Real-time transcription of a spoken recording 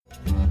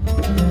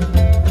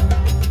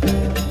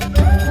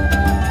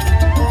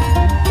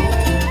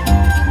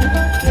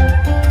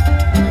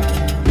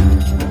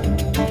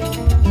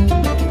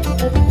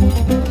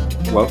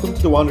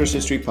Wanderers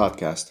History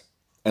Podcast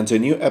and to a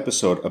new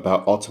episode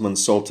about Ottoman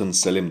Sultan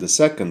Selim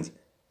II,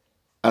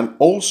 and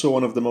also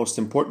one of the most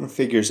important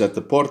figures at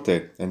the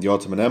Porte and the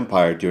Ottoman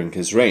Empire during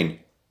his reign,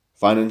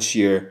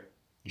 financier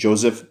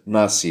Joseph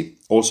Nasi,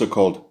 also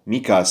called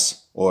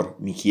Mikas or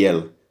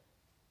Michiel.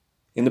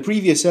 In the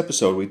previous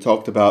episode, we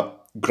talked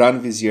about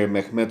Grand Vizier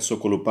Mehmed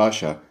Sokolu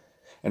Pasha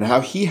and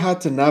how he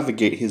had to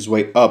navigate his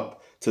way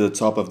up to the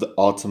top of the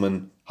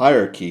Ottoman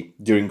hierarchy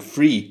during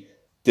three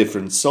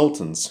different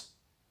sultans,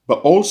 but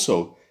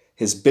also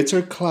his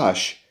bitter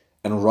clash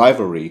and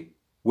rivalry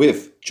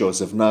with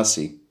Joseph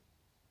Nasi.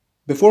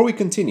 Before we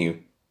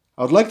continue,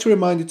 I would like to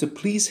remind you to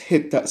please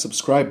hit that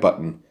subscribe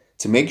button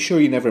to make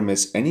sure you never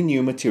miss any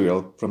new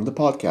material from the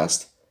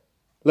podcast.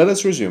 Let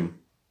us resume.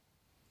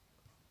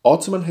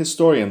 Ottoman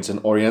historians and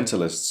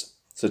Orientalists,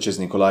 such as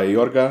Nicolae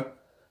Iorga,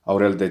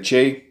 Aurel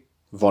Decei,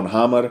 von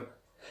Hammer,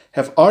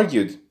 have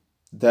argued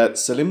that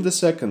Selim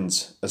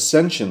II's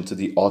ascension to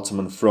the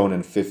Ottoman throne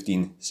in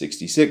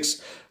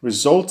 1566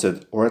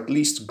 resulted, or at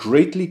least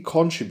greatly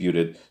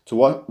contributed, to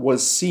what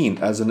was seen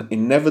as an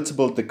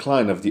inevitable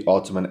decline of the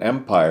Ottoman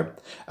Empire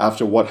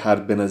after what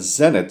had been a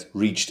zenith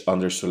reached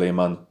under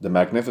Suleiman the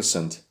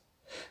Magnificent.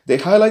 They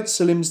highlight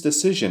Selim's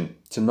decision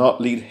to not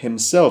lead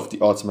himself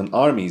the Ottoman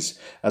armies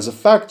as a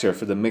factor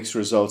for the mixed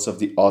results of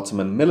the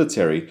Ottoman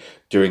military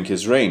during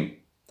his reign.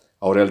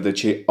 Aurel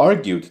Decei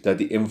argued that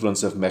the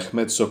influence of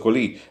Mehmed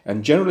Sokoli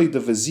and generally the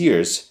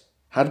viziers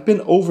had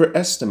been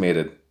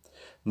overestimated.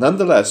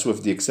 Nonetheless,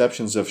 with the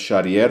exceptions of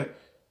Shahriar,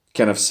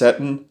 Kenneth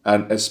Seton,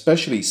 and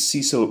especially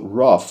Cecil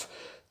Roth,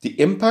 the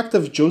impact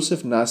of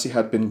Joseph Nasi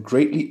had been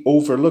greatly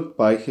overlooked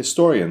by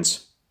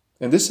historians.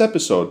 In this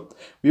episode,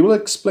 we will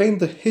explain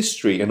the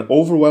history and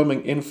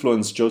overwhelming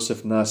influence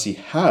Joseph Nasi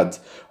had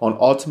on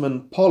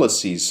Ottoman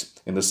policies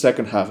in the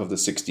second half of the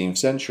 16th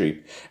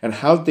century, and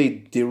how they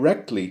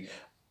directly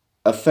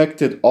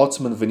affected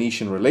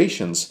Ottoman-Venetian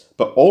relations,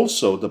 but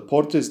also the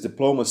Porte's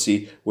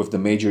diplomacy with the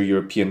major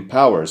European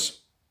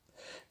powers.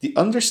 The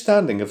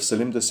understanding of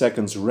Selim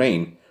II's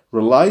reign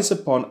relies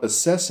upon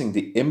assessing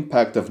the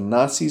impact of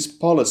Nasi's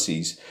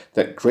policies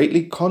that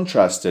greatly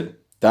contrasted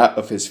that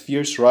of his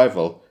fierce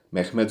rival,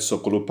 Mehmed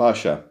Sokolu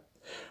Pasha.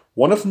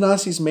 One of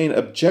Nasi's main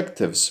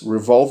objectives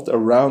revolved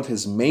around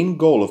his main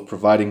goal of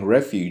providing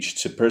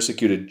refuge to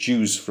persecuted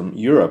Jews from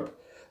Europe.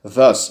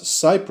 Thus,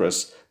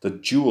 Cyprus, the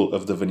jewel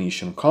of the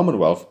Venetian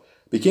Commonwealth,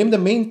 became the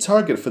main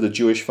target for the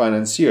Jewish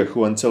financier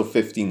who until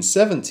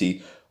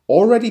 1570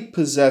 already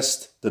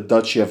possessed the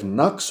Duchy of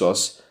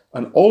Naxos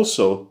and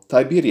also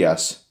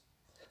Tiberias.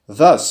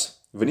 Thus,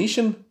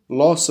 Venetian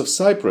loss of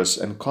Cyprus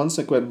and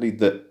consequently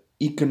the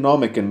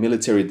economic and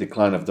military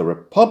decline of the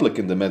Republic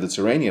in the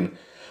Mediterranean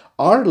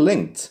are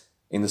linked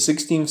in the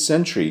 16th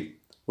century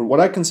with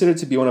what I consider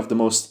to be one of the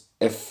most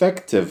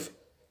effective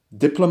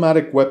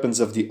diplomatic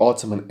weapons of the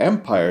Ottoman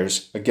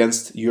empires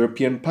against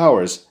European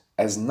powers,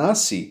 as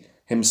Nasi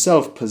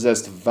himself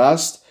possessed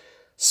vast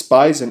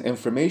spies and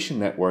information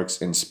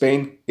networks in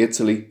Spain,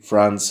 Italy,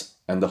 France,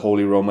 and the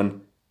Holy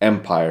Roman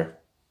Empire.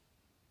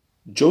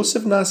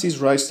 Joseph Nasi's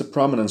rise to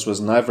prominence was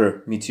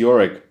neither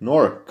meteoric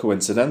nor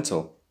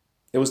coincidental.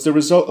 It was the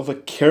result of a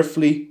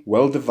carefully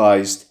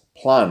well-devised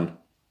plan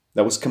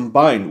that was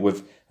combined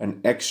with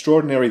an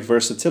extraordinary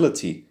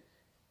versatility.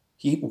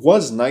 He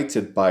was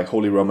knighted by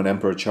Holy Roman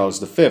Emperor Charles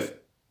V,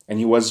 and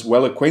he was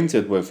well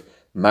acquainted with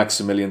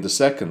Maximilian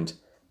II,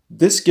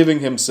 this giving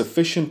him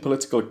sufficient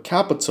political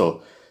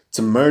capital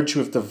to merge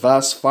with the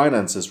vast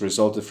finances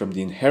resulted from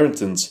the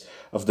inheritance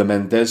of the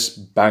Mendes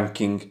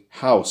banking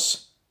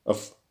house,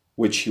 of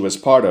which he was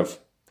part of.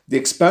 The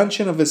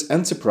expansion of his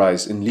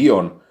enterprise in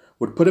Lyon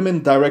would put him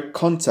in direct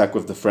contact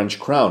with the French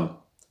crown,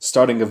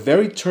 starting a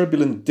very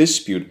turbulent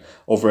dispute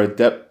over a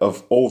debt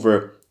of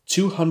over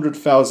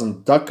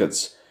 200,000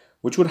 ducats,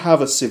 which would have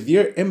a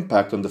severe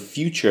impact on the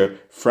future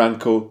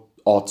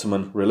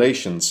Franco-Ottoman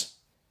relations.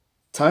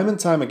 Time and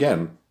time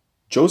again,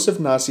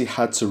 Joseph Nasi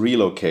had to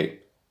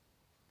relocate.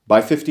 By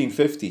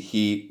 1550,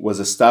 he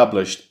was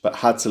established but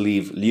had to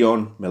leave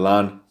Lyon,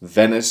 Milan,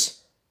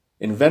 Venice.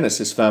 In Venice,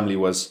 his family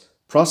was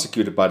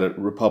prosecuted by the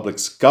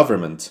Republic's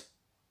government.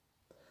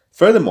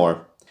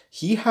 Furthermore,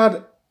 he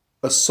had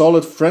a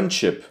solid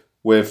friendship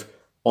with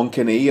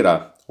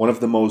Onkeneira, one of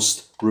the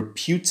most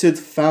reputed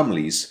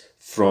families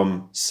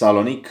from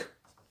Salonique.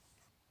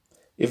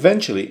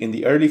 Eventually, in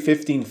the early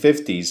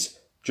 1550s,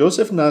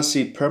 Joseph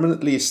Nasi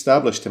permanently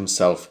established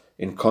himself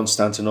in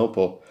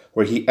Constantinople,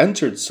 where he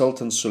entered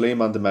Sultan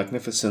Suleiman the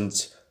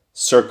Magnificent's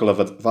circle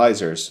of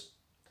advisors.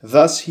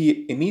 Thus,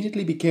 he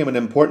immediately became an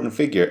important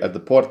figure at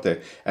the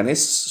Porte, and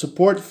his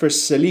support for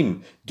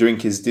Selim during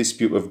his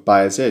dispute with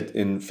Bayezid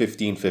in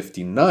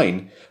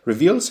 1559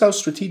 reveals how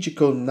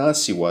strategical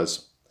Nasi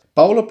was.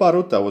 Paolo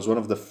Paruta was one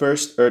of the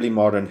first early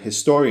modern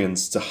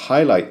historians to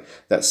highlight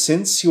that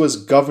since he was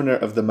governor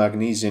of the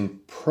Magnesian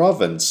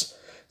province,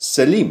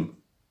 Selim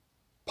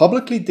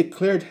publicly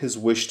declared his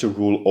wish to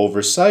rule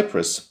over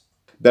Cyprus.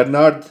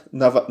 Bernard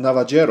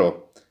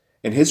Navaggero,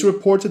 in his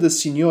report to the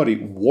Signori,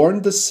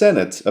 warned the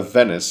Senate of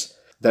Venice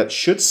that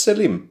should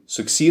Selim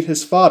succeed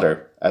his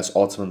father as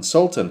Ottoman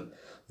Sultan,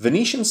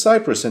 Venetian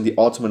Cyprus and the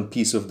Ottoman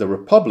peace of the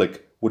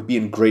Republic would be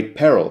in great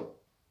peril.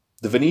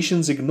 The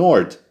Venetians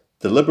ignored,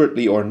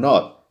 deliberately or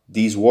not,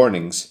 these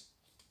warnings.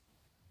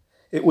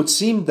 It would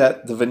seem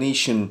that the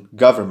Venetian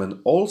government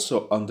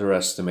also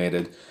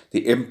underestimated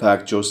the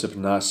impact Joseph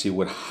Nasi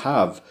would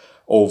have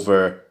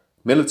over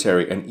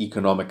military and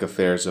economic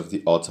affairs of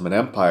the Ottoman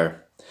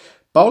Empire.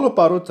 Paolo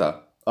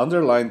Paruta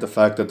underlined the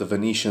fact that the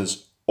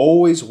Venetians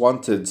always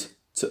wanted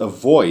to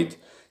avoid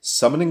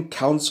summoning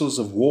councils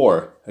of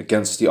war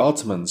against the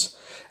Ottomans,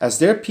 as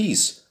their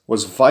peace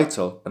was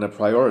vital and a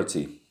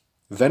priority.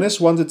 Venice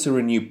wanted to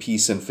renew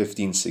peace in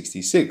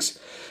 1566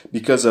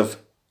 because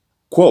of,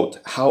 quote,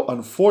 how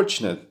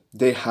unfortunate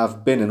they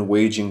have been in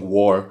waging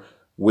war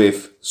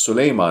with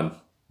Suleiman,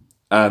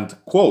 and,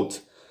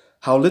 quote,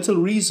 how little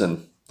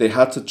reason they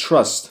had to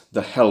trust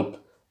the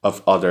help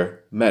of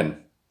other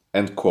men,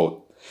 end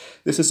quote.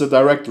 This is a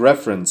direct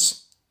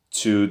reference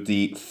to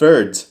the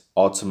Third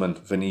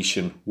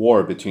Ottoman-Venetian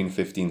War between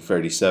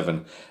 1537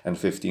 and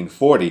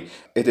 1540.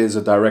 It is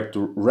a direct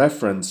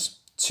reference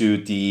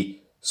to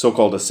the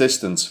so-called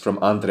assistance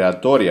from Andrea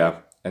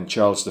Doria and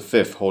Charles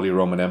V, Holy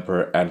Roman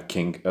Emperor and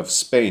King of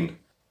Spain.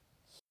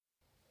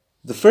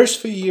 The first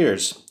few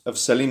years of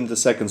Selim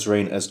II's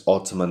reign as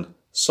Ottoman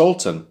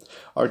Sultan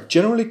are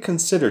generally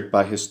considered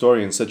by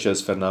historians such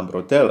as Fernand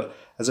Braudel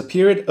as a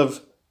period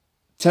of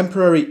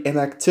temporary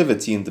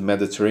inactivity in the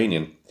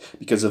Mediterranean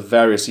because of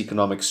various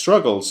economic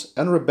struggles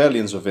and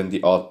rebellions within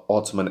the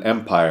Ottoman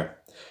Empire.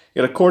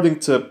 Yet according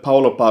to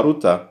Paolo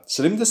Paruta,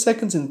 Selim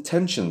II's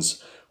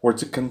intentions were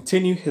to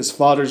continue his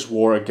father's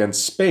war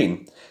against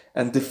Spain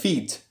and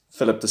defeat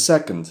Philip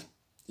II.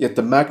 Yet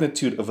the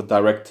magnitude of a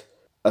direct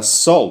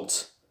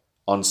assault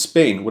on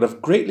Spain would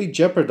have greatly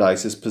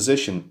jeopardized his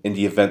position in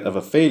the event of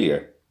a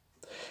failure.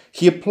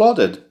 He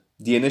applauded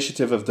the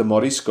initiative of the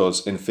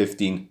Moriscos in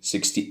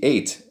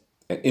 1568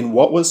 in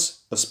what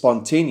was a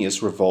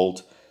spontaneous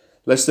revolt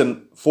less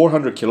than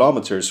 400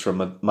 kilometers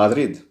from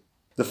Madrid.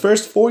 The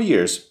first 4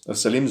 years of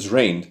Selim's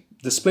reign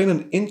displayed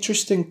an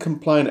interesting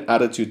compliant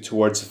attitude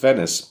towards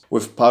Venice,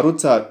 with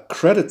Paruta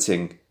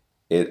crediting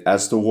it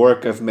as the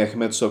work of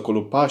Mehmed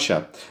Sokolu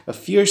Pasha, a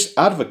fierce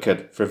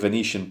advocate for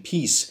Venetian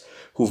peace,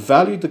 who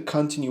valued the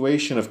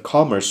continuation of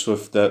commerce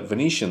with the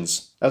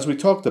Venetians, as we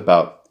talked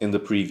about in the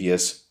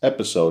previous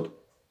episode.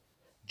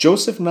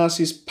 Joseph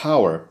Nasi's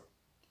power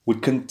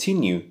would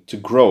continue to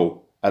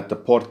grow at the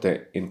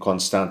Porte in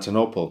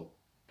Constantinople.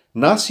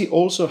 Nasi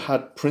also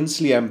had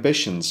princely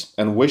ambitions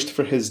and wished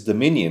for his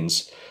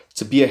dominions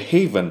to be a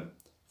haven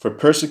for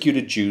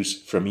persecuted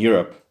Jews from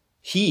Europe.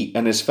 He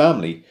and his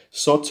family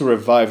sought to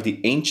revive the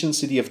ancient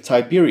city of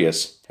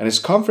Tiberias, and his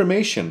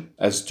confirmation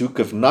as Duke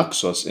of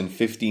Naxos in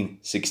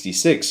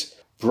 1566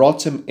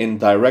 brought him in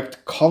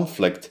direct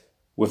conflict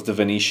with the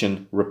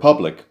Venetian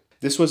Republic.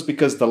 This was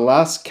because the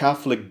last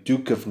Catholic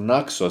Duke of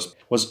Naxos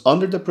was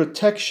under the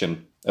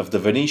protection of the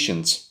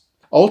Venetians.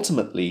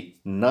 Ultimately,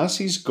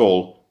 Nasi's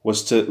goal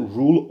was to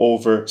rule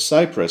over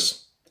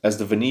Cyprus, as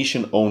the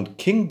Venetian-owned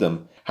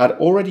kingdom had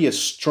already a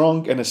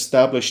strong and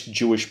established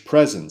Jewish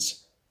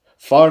presence,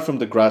 far from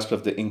the grasp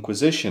of the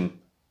Inquisition,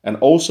 and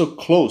also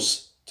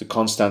close to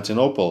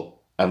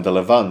Constantinople and the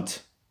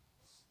Levant.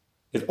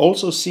 It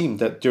also seemed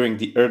that during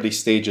the early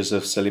stages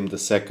of Selim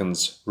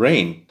II's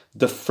reign,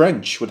 the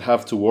French would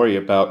have to worry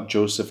about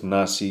Joseph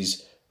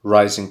Nasi's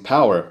rising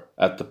power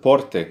at the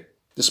Porte.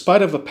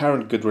 Despite of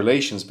apparent good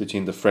relations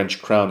between the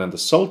French crown and the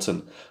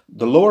Sultan,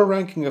 the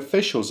lower-ranking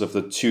officials of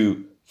the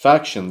two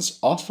factions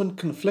often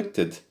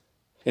conflicted.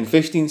 In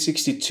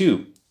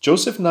 1562,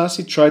 Joseph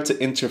Nasi tried to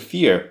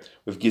interfere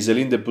with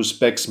Ghiselin de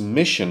Busbecq's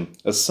mission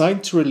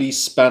assigned to release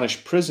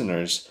Spanish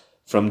prisoners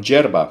from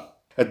Djerba.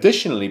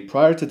 Additionally,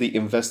 prior to the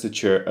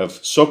investiture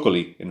of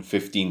Sokoli in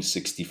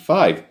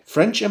 1565,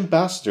 French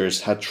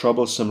ambassadors had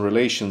troublesome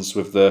relations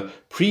with the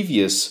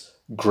previous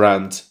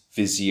Grand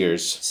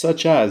Viziers,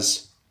 such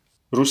as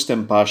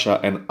Rustem Pasha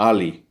and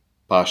Ali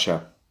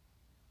Pasha.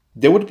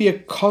 There would be a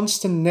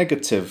constant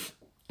negative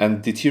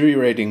and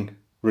deteriorating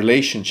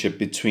relationship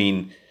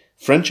between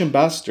French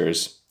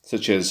ambassadors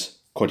such as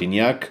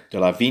Codignac, de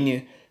la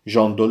Vigne,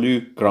 Jean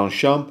Dolu,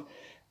 Grandchamp,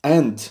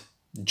 and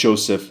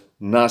Joseph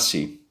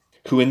Nasi,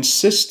 who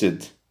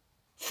insisted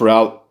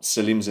throughout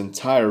Selim's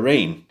entire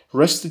reign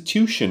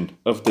restitution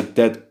of the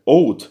debt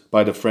owed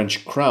by the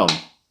French crown,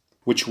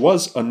 which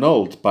was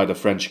annulled by the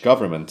French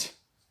government.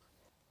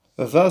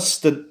 Thus,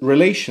 the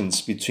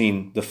relations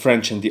between the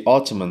French and the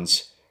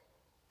Ottomans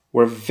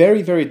were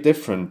very, very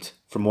different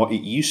from what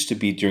it used to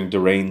be during the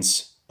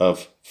reigns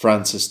of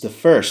Francis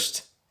I,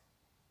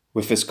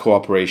 with his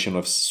cooperation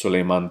with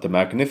Suleiman the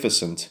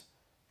Magnificent.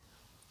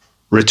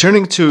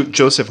 Returning to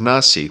Joseph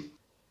Nasi,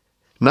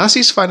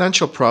 Nasi's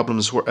financial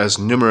problems were as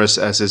numerous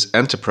as his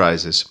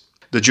enterprises.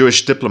 The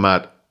Jewish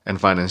diplomat and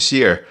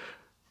financier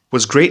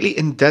was greatly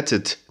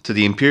indebted to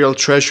the imperial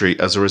treasury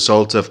as a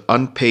result of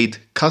unpaid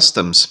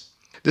customs.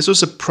 This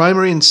was a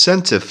primary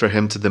incentive for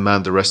him to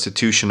demand the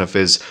restitution of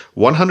his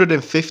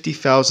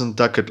 150,000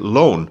 ducat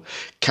loan,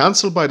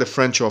 cancelled by the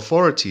French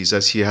authorities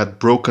as he had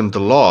broken the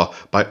law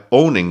by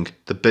owning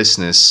the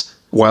business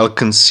while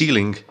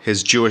concealing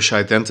his Jewish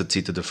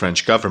identity to the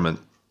French government.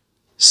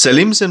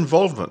 Selim's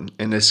involvement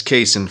in this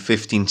case in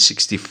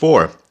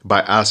 1564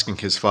 by asking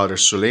his father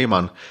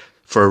Suleiman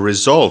for a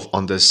resolve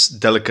on this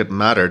delicate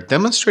matter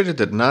demonstrated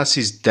that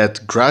Nasi's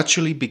death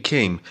gradually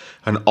became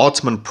an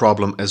Ottoman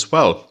problem as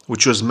well,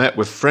 which was met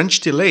with French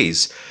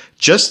delays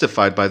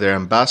justified by their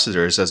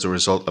ambassadors as a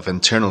result of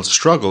internal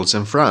struggles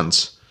in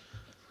France.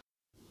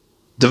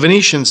 The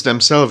Venetians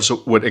themselves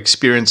would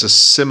experience a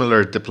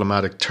similar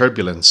diplomatic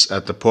turbulence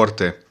at the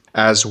Porte,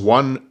 as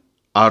one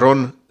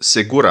Aron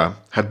Segura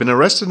had been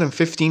arrested in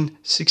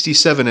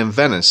 1567 in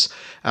Venice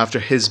after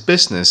his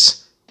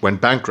business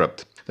went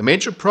bankrupt. The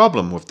major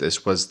problem with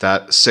this was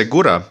that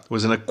Segura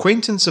was an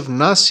acquaintance of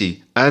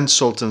Nasi, and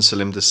Sultan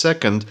Selim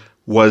II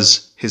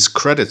was his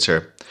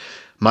creditor.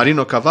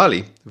 Marino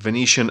Cavalli,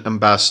 Venetian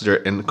ambassador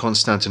in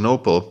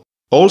Constantinople,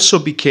 also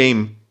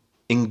became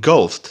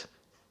engulfed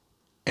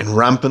in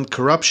rampant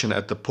corruption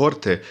at the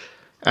Porte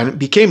and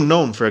became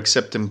known for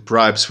accepting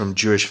bribes from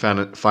Jewish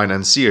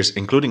financiers,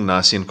 including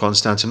Nasi in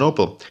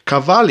Constantinople.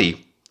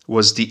 Cavalli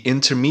was the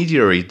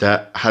intermediary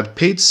that had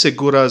paid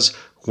Segura's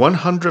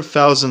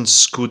 100,000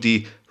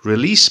 scudi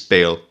release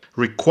bail,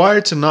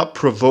 required to not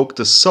provoke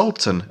the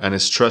Sultan and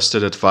his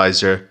trusted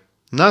advisor,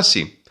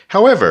 Nasi.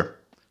 However,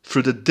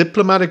 through the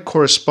diplomatic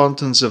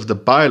correspondence of the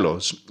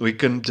bylaws, we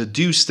can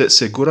deduce that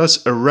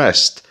Segura's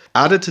arrest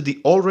added to the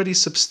already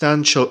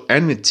substantial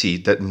enmity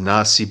that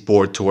Nasi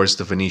bore towards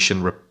the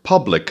Venetian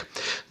Republic,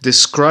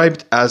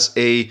 described as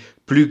a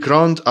plus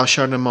grand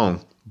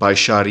acharnement by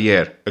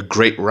Charrière, a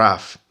great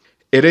wrath.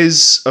 It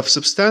is of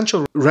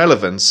substantial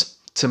relevance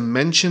to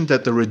mention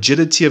that the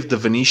rigidity of the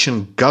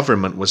Venetian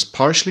government was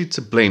partially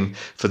to blame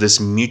for this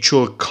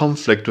mutual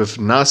conflict with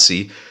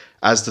Nasi,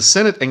 as the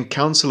Senate and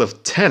Council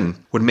of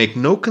Ten would make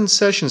no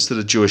concessions to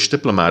the Jewish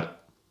diplomat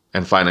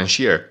and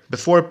financier.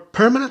 Before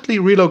permanently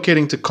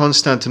relocating to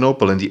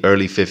Constantinople in the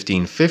early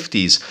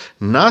 1550s,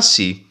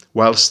 Nasi,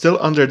 while still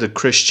under the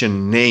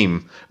Christian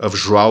name of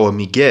João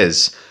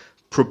Miguez,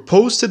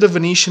 proposed to the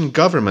Venetian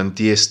government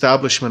the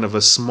establishment of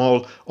a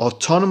small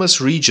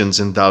autonomous regions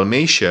in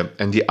Dalmatia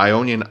and the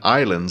Ionian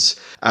Islands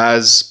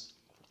as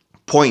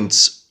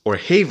points or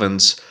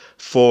havens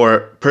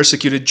for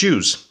persecuted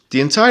Jews. The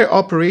entire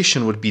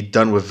operation would be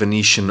done with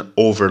Venetian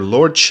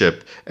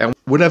overlordship and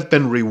would have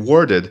been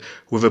rewarded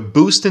with a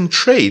boost in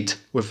trade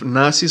with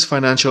Nasi's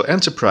financial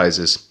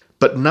enterprises.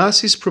 But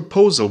Nasi's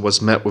proposal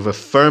was met with a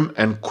firm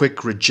and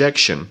quick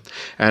rejection,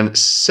 and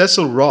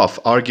Cecil Roth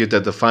argued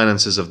that the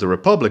finances of the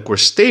Republic were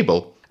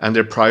stable and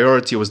their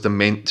priority was the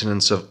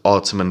maintenance of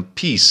Ottoman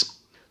peace.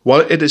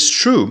 While it is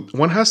true,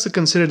 one has to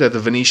consider that the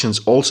Venetians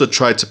also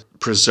tried to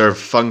preserve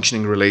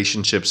functioning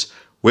relationships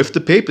with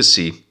the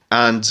papacy,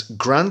 and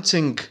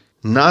granting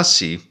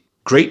Nasi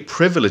great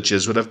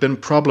privileges would have been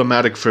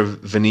problematic for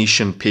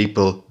Venetian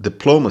papal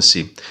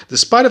diplomacy,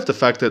 despite of the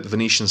fact that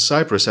Venetian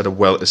Cyprus had a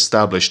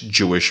well-established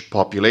Jewish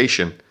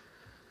population.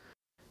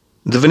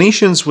 The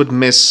Venetians would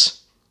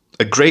miss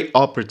a great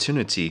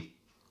opportunity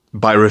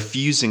by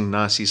refusing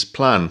Nasi's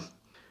plan.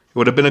 It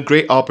would have been a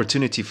great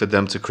opportunity for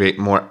them to create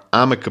more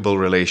amicable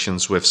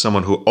relations with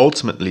someone who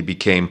ultimately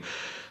became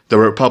the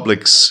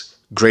Republic's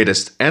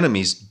greatest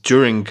enemies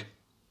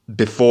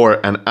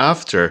before and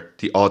after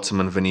the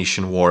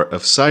Ottoman-Venetian War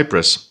of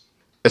Cyprus,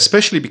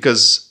 especially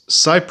because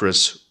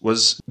Cyprus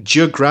was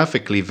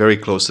geographically very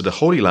close to the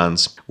Holy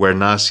Lands, where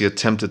Nasi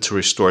attempted to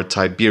restore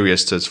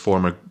Tiberias to its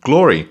former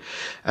glory,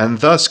 and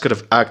thus could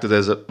have acted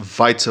as a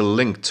vital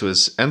link to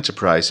his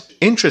enterprise.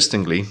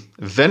 Interestingly,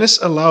 Venice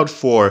allowed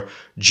for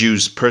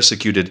Jews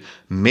persecuted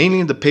mainly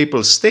in the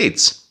Papal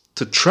States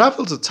to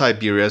travel to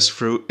Tiberias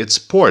through its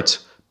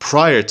port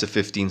prior to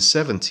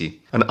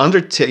 1570, an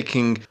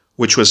undertaking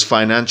which was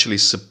financially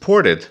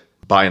supported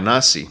by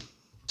Nasi.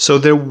 So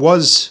there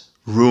was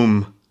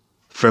room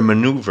for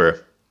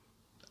maneuver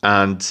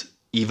and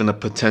even a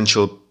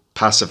potential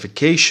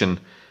pacification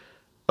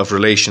of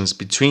relations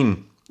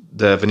between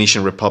the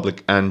Venetian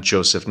Republic and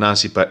Joseph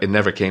Nasi, but it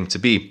never came to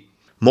be.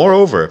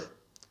 Moreover,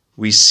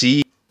 we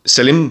see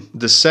Selim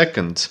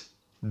II,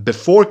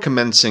 before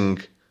commencing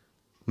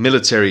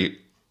military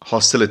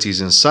hostilities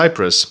in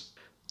Cyprus,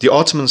 the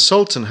Ottoman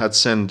Sultan had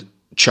sent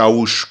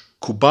Çavuş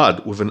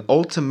Kubad with an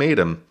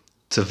ultimatum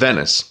to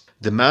Venice,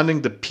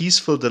 demanding the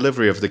peaceful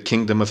delivery of the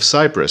Kingdom of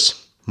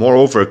Cyprus.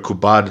 Moreover,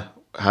 Kubad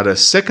had a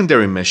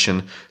secondary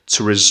mission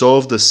to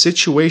resolve the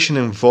situation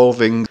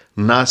involving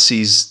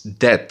Nasi's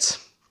debt.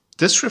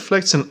 This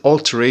reflects an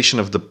alteration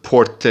of the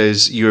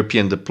Porte's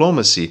European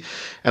diplomacy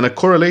and a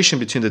correlation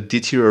between the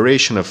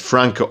deterioration of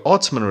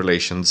Franco-Ottoman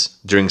relations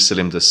during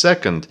Selim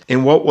II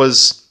in what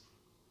was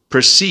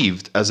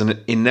perceived as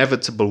an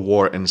inevitable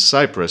war in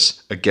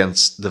Cyprus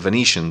against the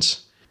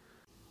Venetians.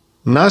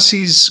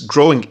 Nasi's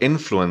growing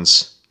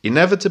influence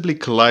inevitably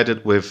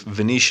collided with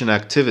Venetian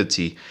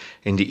activity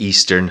in the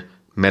Eastern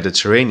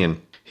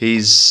Mediterranean.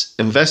 His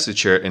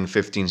investiture in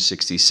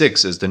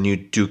 1566 as the new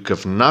Duke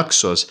of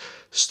Naxos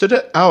stood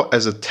out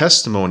as a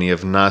testimony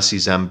of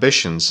Nasi's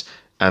ambitions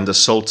and the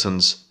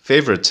Sultan's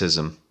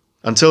favoritism.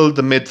 Until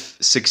the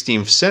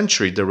mid-16th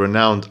century, the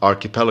renowned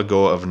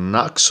archipelago of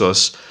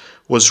Naxos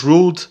was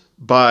ruled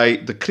by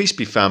the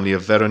Crispi family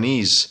of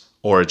Veronese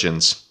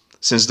origins.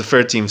 Since the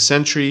 13th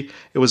century,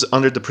 it was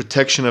under the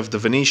protection of the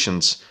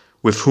Venetians,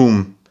 with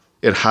whom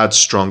it had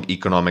strong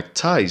economic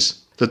ties.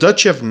 The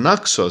Duchy of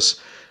Naxos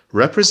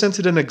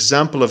represented an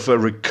example of a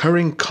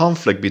recurring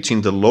conflict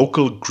between the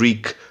local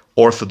Greek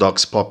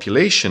Orthodox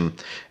population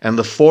and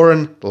the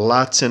foreign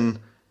Latin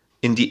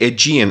in the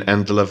Aegean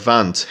and the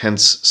Levant,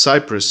 hence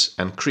Cyprus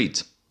and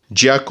Crete.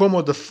 Giacomo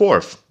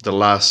IV, the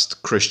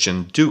last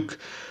Christian duke,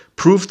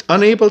 proved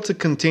unable to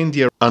contain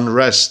the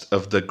unrest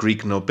of the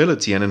Greek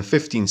nobility and in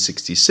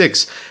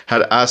 1566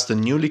 had asked the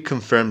newly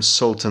confirmed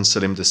Sultan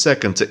Selim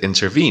II to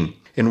intervene.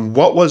 In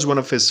what was one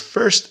of his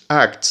first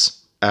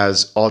acts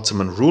as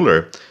Ottoman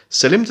ruler,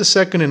 Selim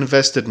II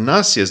invested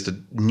Nasi as the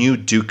new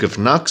Duke of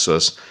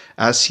Naxos,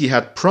 as he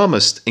had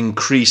promised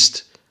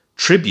increased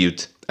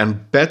tribute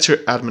and better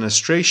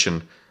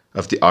administration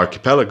of the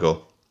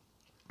archipelago.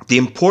 The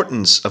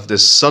importance of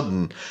this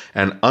sudden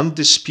and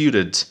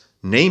undisputed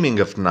naming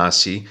of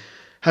Nasi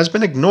has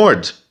been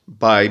ignored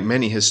by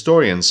many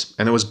historians,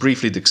 and it was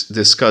briefly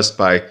discussed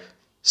by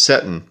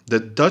Seton. The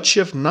Duchy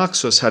of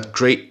Naxos had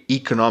great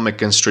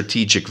economic and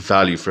strategic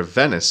value for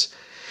Venice.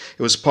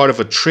 It was part of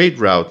a trade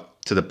route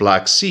to the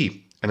Black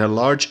Sea and a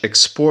large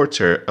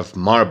exporter of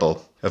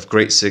marble. Of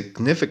great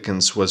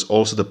significance was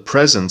also the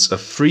presence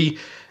of free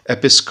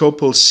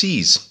episcopal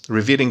sees,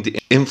 revealing the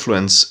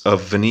influence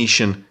of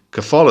Venetian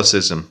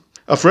Catholicism.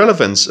 Of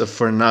relevance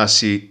for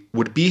Nasi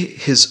would be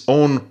his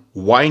own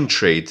wine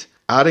trade,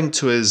 adding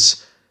to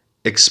his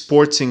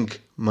exporting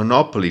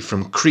monopoly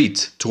from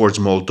Crete towards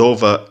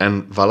Moldova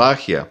and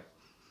Wallachia.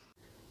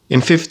 In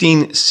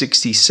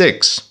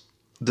 1566,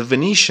 the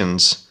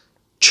Venetians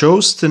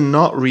chose to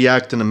not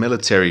react in a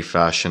military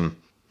fashion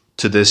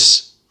to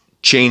this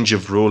change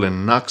of rule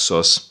in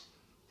Naxos.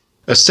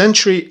 A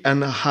century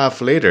and a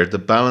half later, the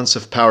balance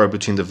of power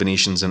between the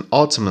Venetians and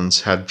Ottomans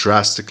had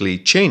drastically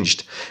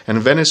changed,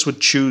 and Venice would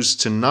choose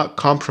to not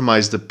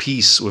compromise the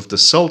peace with the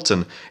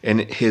Sultan in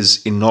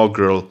his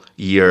inaugural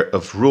year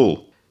of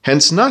rule.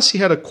 Hence, Nasi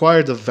had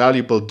acquired a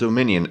valuable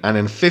dominion, and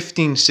in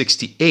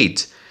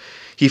 1568,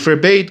 he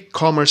forbade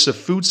commerce of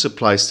food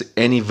supplies to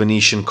any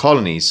Venetian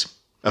colonies.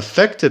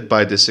 Affected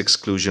by this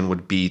exclusion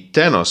would be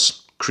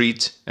Tenos,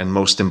 Crete, and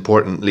most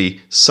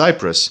importantly,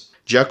 Cyprus.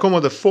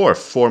 Giacomo IV,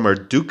 former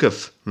Duke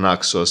of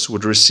Naxos,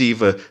 would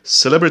receive a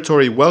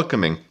celebratory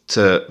welcoming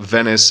to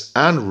Venice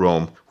and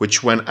Rome,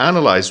 which, when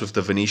analyzed with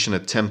the Venetian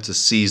attempt to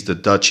seize the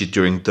duchy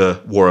during the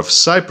War of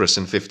Cyprus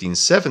in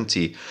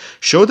 1570,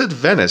 showed that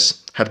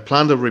Venice had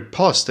planned a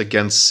riposte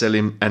against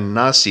Selim and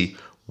Nasi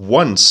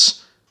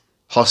once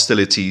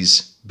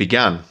hostilities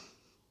began.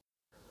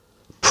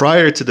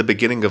 Prior to the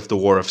beginning of the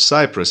War of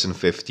Cyprus in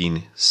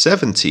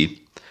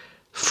 1570,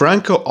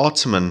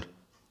 Franco-Ottoman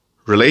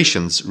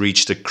relations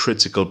reached a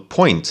critical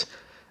point,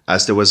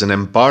 as there was an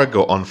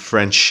embargo on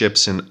French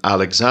ships in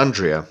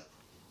Alexandria.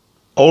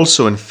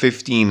 Also in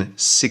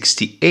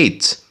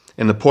 1568,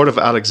 in the port of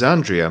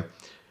Alexandria,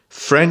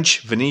 French,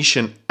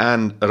 Venetian,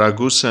 and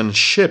Ragusan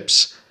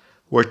ships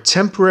were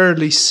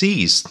temporarily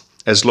seized,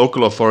 as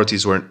local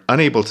authorities were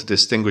unable to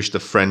distinguish the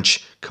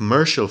French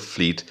commercial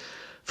fleet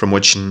from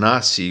which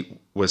Nasi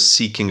was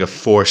seeking a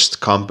forced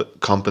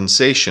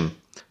compensation.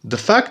 The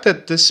fact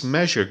that this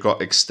measure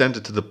got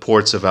extended to the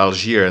ports of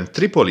Algiers and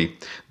Tripoli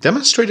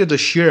demonstrated the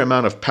sheer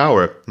amount of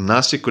power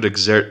Nasi could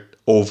exert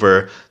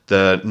over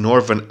the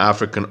northern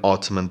African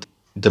Ottoman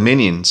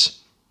dominions.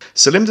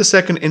 Selim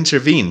II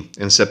intervened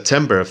in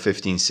September of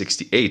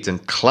 1568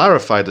 and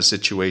clarified the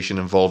situation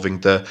involving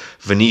the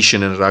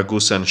Venetian and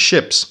Ragusan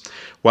ships,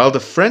 while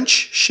the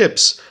French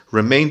ships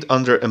remained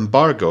under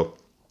embargo.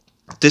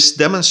 This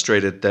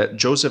demonstrated that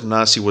Joseph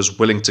Nasi was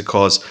willing to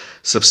cause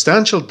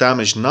substantial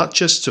damage not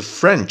just to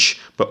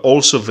French, but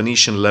also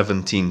Venetian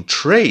Levantine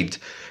trade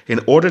in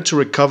order to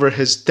recover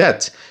his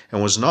debt,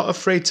 and was not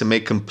afraid to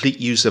make complete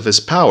use of his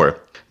power.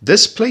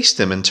 This placed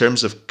him, in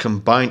terms of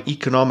combined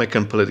economic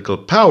and political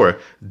power,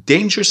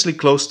 dangerously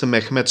close to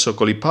Mehmed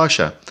Sokoli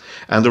Pasha,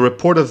 and the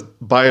report of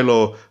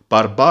Bailo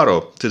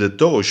Barbaro to the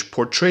Doge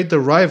portrayed the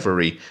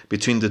rivalry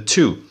between the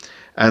two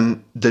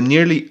and the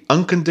nearly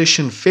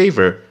unconditioned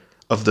favor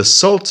of the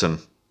Sultan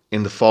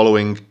in the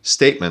following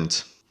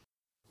statement.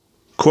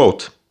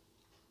 Quote,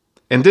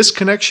 "In this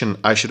connection,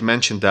 I should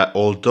mention that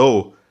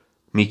although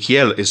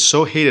Michiel is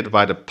so hated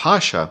by the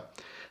Pasha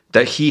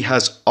that he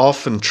has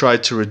often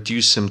tried to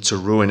reduce him to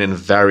ruin in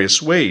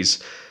various ways,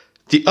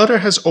 the other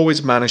has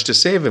always managed to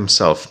save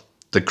himself,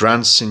 the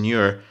Grand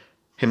Seigneur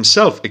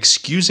himself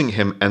excusing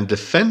him and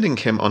defending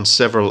him on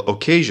several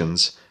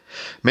occasions.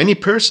 Many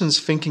persons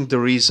thinking the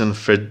reason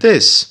for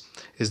this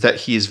is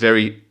that he is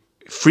very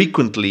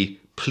frequently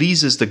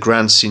pleases the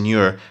Grand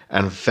Seigneur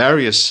and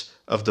various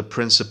of the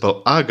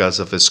principal agas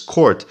of his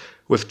court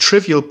with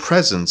trivial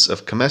presents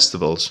of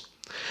comestibles.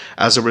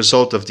 As a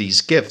result of these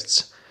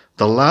gifts,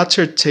 the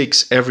latter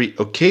takes every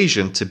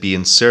occasion to be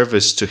in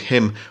service to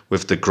him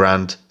with the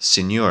Grand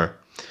Seigneur.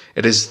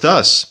 It is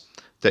thus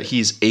that he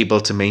is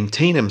able to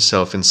maintain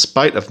himself in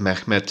spite of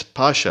Mehmet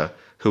Pasha,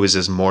 who is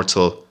his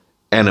mortal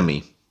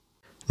enemy.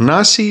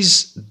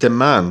 Nasi's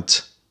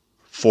demand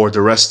for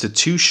the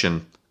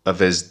restitution of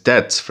his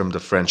debts from the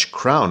French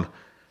crown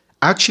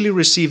actually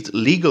received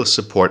legal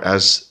support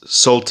as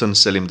Sultan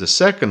Selim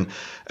II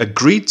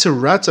agreed to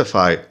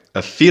ratify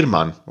a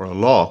firman, or a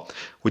law,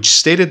 which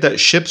stated that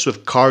ships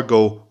with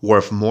cargo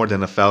worth more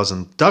than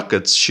 1,000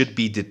 ducats should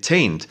be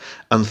detained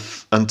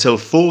until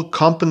full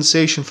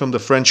compensation from the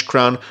French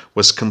crown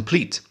was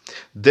complete.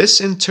 This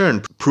in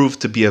turn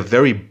proved to be a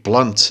very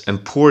blunt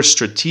and poor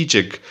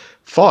strategic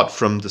thought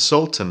from the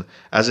Sultan,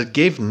 as it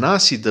gave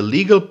Nasi the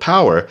legal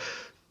power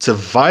to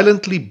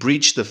violently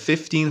breach the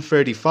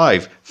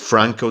 1535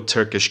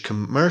 Franco-Turkish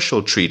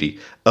Commercial Treaty,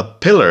 a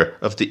pillar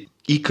of the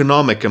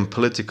economic and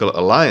political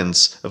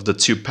alliance of the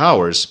two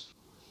powers.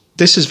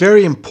 This is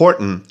very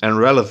important and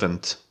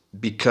relevant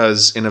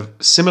because, in a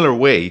similar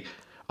way,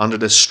 under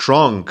the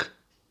strong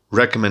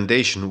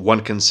recommendation,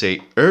 one can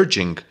say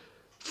urging,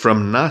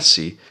 from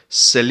Nasi,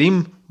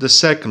 Selim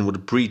II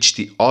would breach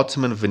the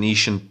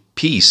Ottoman-Venetian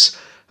peace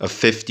of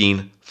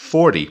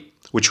 1540,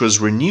 which was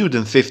renewed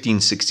in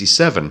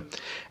 1567,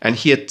 and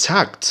he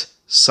attacked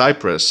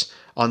Cyprus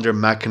under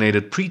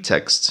machinated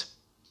pretexts.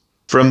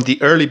 From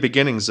the early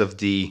beginnings of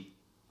the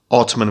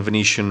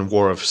Ottoman-Venetian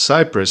War of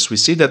Cyprus, we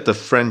see that the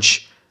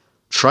French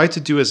tried to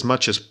do as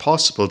much as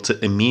possible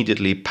to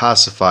immediately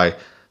pacify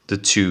the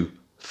two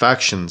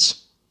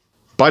factions.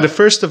 By the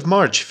 1st of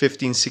March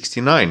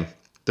 1569,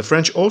 the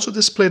French also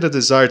displayed a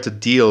desire to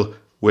deal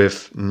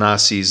with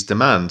Nasi's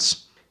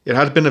demands. It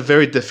had been a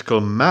very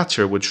difficult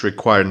matter, which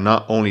required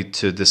not only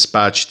to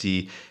dispatch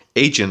the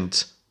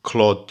agent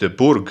Claude de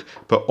Bourg,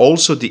 but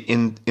also the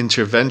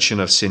intervention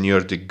of Seigneur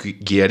de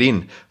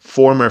Guérin,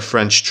 former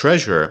French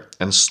treasurer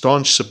and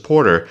staunch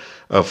supporter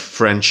of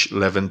French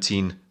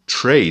Levantine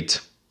trade.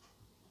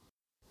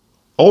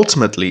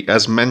 Ultimately,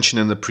 as mentioned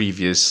in the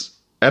previous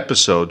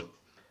episode,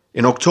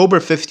 in October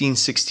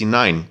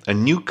 1569, a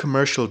new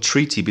commercial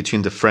treaty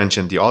between the French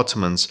and the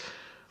Ottomans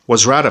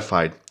was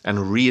ratified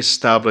and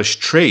re-established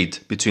trade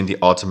between the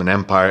Ottoman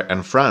Empire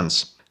and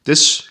France.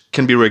 This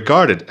can be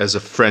regarded as a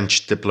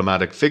French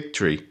diplomatic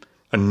victory,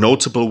 a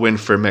notable win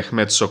for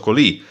Mehmet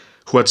Sokoli,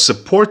 who had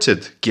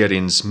supported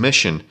Guérin's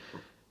mission,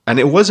 and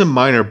it was a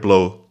minor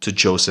blow to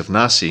Joseph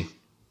Nasi.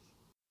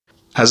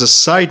 As a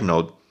side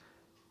note,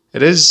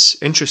 it is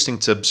interesting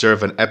to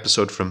observe an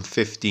episode from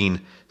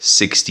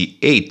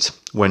 1568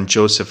 when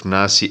Joseph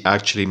Nasi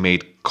actually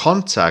made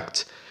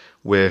contact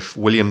with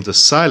William the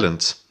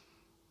Silent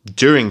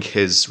during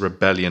his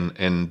rebellion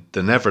in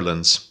the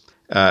Netherlands.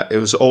 It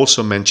was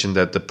also mentioned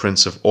that the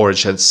Prince of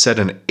Orange had sent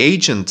an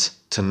agent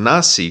to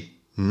Nasi,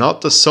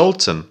 not the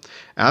Sultan,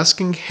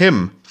 asking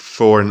him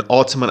for an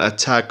Ottoman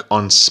attack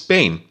on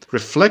Spain,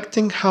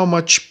 reflecting how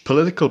much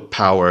political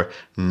power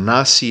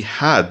Nasi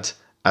had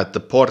at the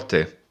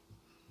Porte.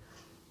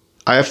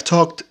 I have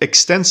talked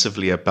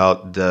extensively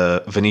about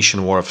the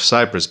Venetian War of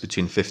Cyprus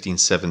between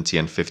 1570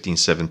 and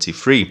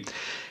 1573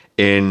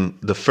 in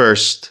the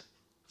first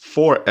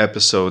 4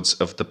 episodes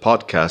of the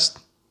podcast,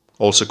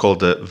 also called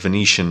the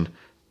Venetian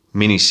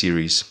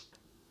miniseries.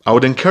 I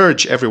would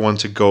encourage everyone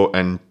to go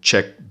and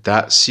check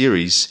that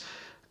series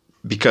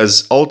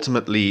because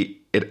ultimately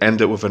it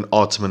ended with an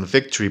Ottoman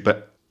victory,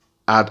 but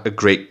at a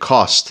great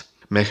cost.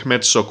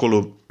 Mehmet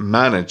Sokolu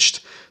managed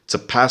to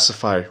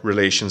pacify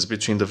relations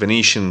between the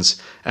Venetians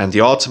and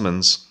the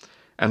Ottomans,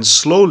 and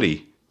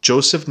slowly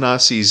Joseph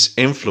Nasi's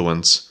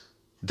influence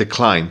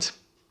declined.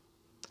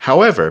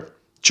 However,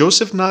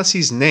 Joseph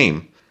Nasi's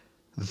name,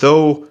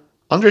 though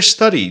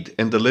understudied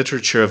in the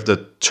literature of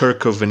the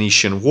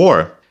Turco-Venetian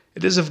War,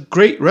 it is of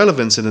great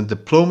relevance in the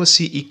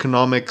diplomacy,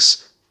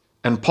 economics,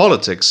 and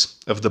politics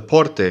of the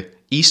Porte,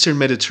 Eastern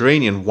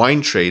Mediterranean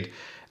wine trade,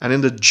 and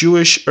in the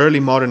Jewish early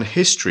modern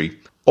history,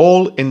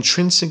 all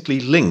intrinsically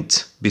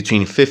linked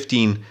between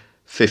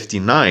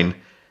 1559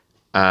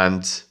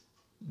 and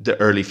the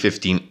early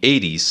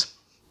 1580s.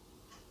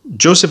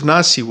 Joseph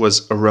Nasi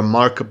was a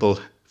remarkable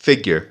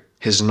figure.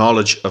 His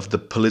knowledge of the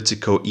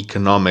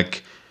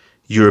politico-economic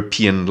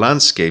European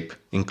landscape,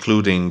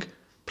 including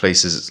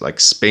places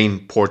like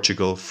Spain,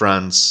 Portugal,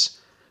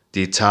 France,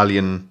 the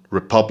Italian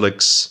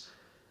republics,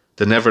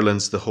 the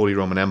Netherlands, the Holy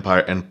Roman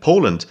Empire, and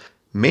Poland,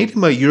 made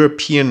him a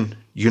European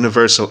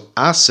universal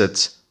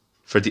asset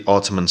for the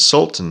Ottoman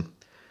Sultan.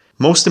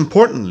 Most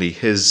importantly,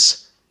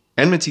 his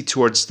enmity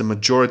towards the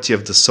majority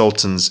of the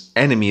Sultan's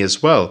enemy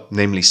as well,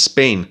 namely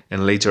Spain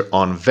and later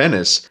on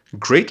Venice,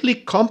 greatly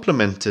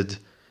complemented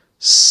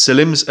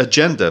Selim's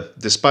agenda,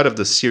 despite of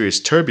the serious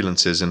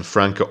turbulences in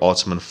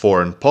Franco-Ottoman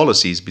foreign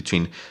policies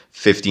between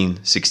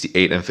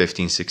 1568 and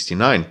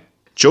 1569.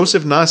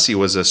 Joseph Nasi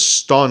was a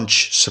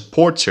staunch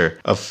supporter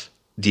of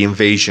the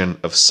invasion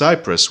of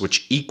Cyprus,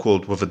 which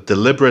equaled with a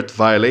deliberate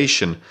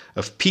violation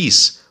of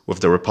peace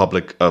with the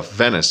Republic of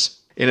Venice.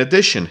 In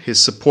addition,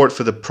 his support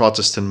for the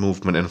Protestant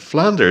movement in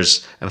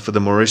Flanders and for the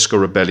Morisco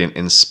Rebellion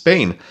in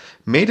Spain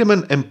made him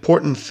an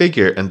important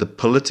figure in the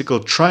political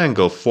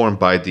triangle formed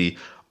by the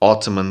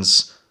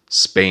Ottomans,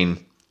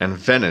 Spain, and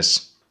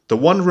Venice. the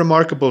one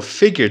remarkable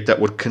figure that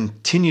would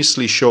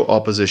continuously show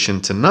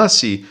opposition to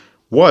Nasi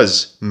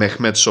was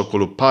Mehmed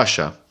Sokollu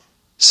Pasha.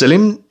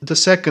 Selim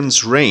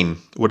II's reign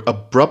would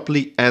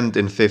abruptly end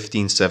in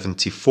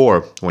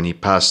 1574 when he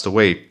passed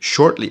away,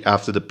 shortly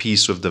after the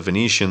peace with the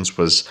Venetians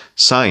was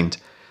signed.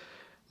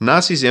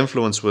 Nasi's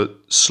influence would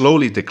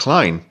slowly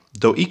decline,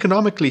 though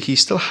economically he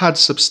still had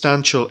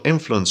substantial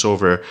influence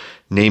over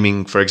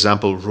naming, for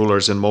example,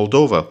 rulers in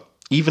Moldova,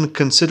 even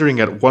considering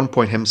at one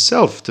point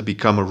himself to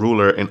become a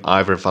ruler in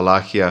either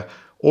Wallachia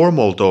or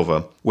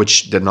Moldova,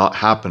 which did not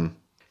happen.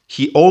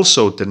 He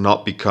also did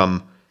not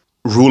become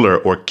ruler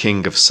or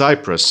king of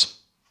Cyprus.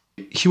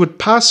 He would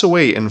pass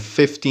away in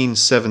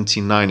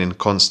 1579 in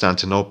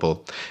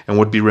Constantinople and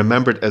would be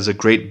remembered as a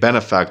great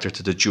benefactor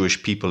to the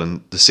Jewish people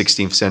in the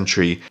 16th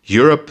century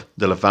Europe,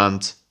 the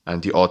Levant,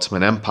 and the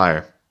Ottoman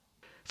Empire.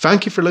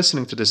 Thank you for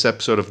listening to this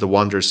episode of the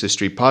Wanderer's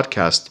History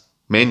podcast,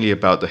 mainly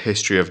about the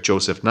history of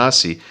Joseph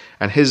Nasi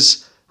and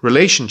his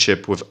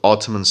relationship with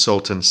Ottoman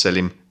Sultan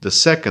Selim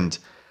II.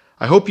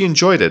 I hope you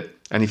enjoyed it,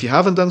 and if you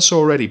haven't done so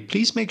already,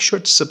 please make sure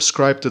to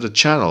subscribe to the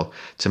channel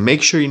to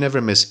make sure you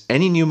never miss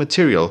any new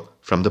material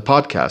from the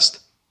podcast.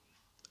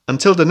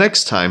 Until the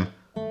next time,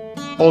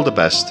 all the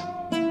best.